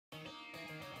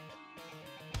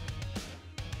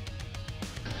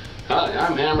Hi,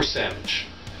 I'm Hammer Sandwich.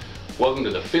 Welcome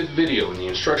to the 5th video in the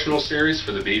instructional series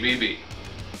for the BBB.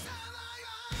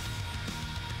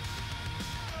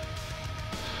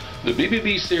 The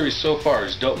BBB series so far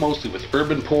has dealt mostly with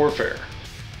urban warfare.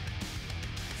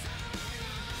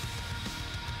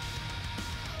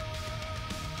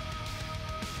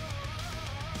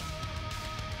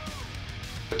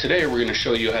 But today we're going to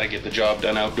show you how to get the job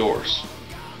done outdoors.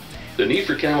 The need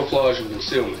for camouflage and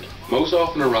concealment most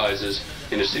often arises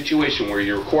in a situation where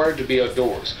you're required to be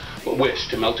outdoors but wish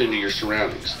to melt into your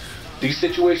surroundings. These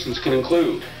situations can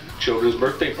include children's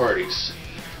birthday parties,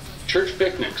 church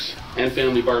picnics, and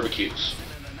family barbecues.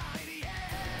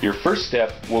 Your first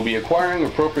step will be acquiring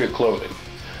appropriate clothing.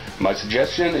 My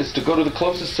suggestion is to go to the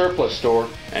closest surplus store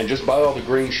and just buy all the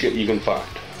green shit you can find.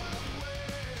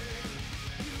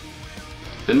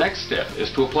 The next step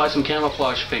is to apply some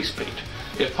camouflage face paint.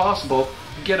 If possible,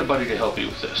 get a buddy to help you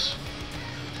with this.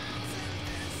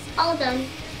 All done.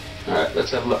 Alright,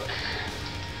 let's have a look.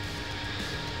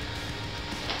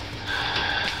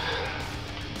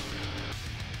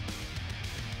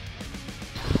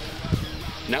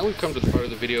 Now we've come to the part of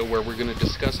the video where we're going to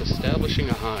discuss establishing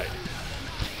a hide.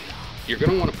 You're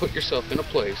going to want to put yourself in a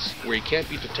place where you can't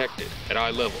be detected at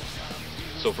eye level.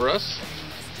 So for us,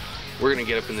 we're going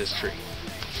to get up in this tree.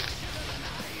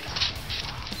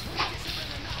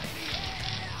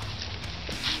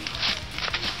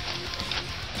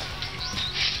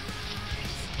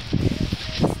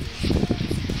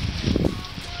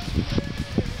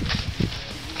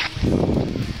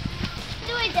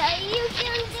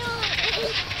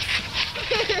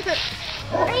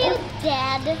 Are you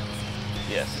dead?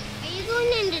 Yes. Are you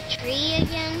going in the tree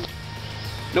again?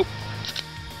 Nope.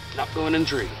 Not going in the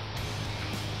tree.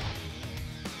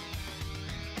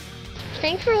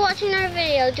 Thanks for watching our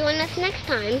video. Join us next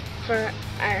time for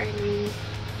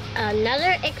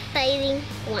another exciting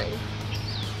one.